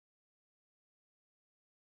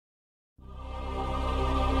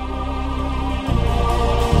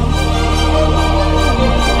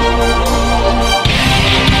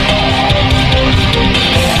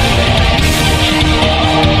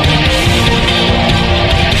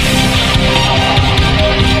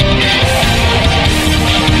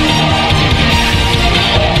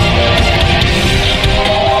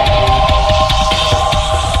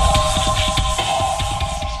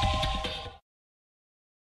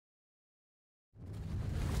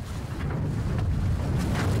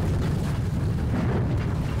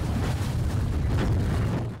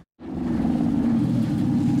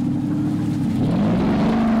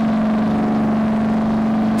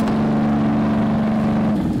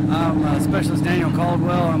Specialist Daniel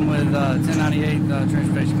Caldwell. I'm with 1098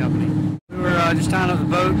 Transportation Company. We were just tying up the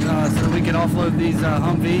boat so that we could offload these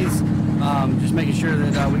Humvees, just making sure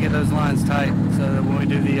that we get those lines tight so that when we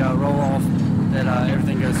do the roll-off that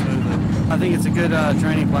everything goes smoothly. I think it's a good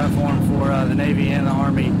training platform for the Navy and the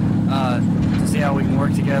Army to see how we can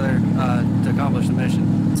work together to accomplish the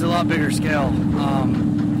mission. It's a lot bigger scale.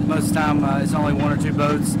 Most of the time it's only one or two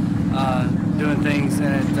boats doing things,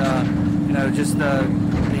 and you know, just the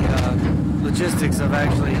logistics of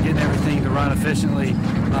actually getting everything to run efficiently.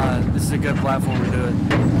 This is a good platform to do it.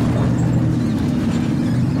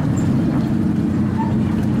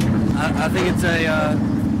 I think it's a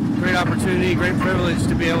great opportunity, great privilege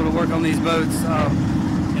to be able to work on these boats.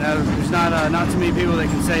 You know, there's not too many people that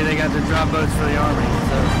can say they got to drive boats for the Army.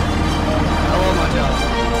 So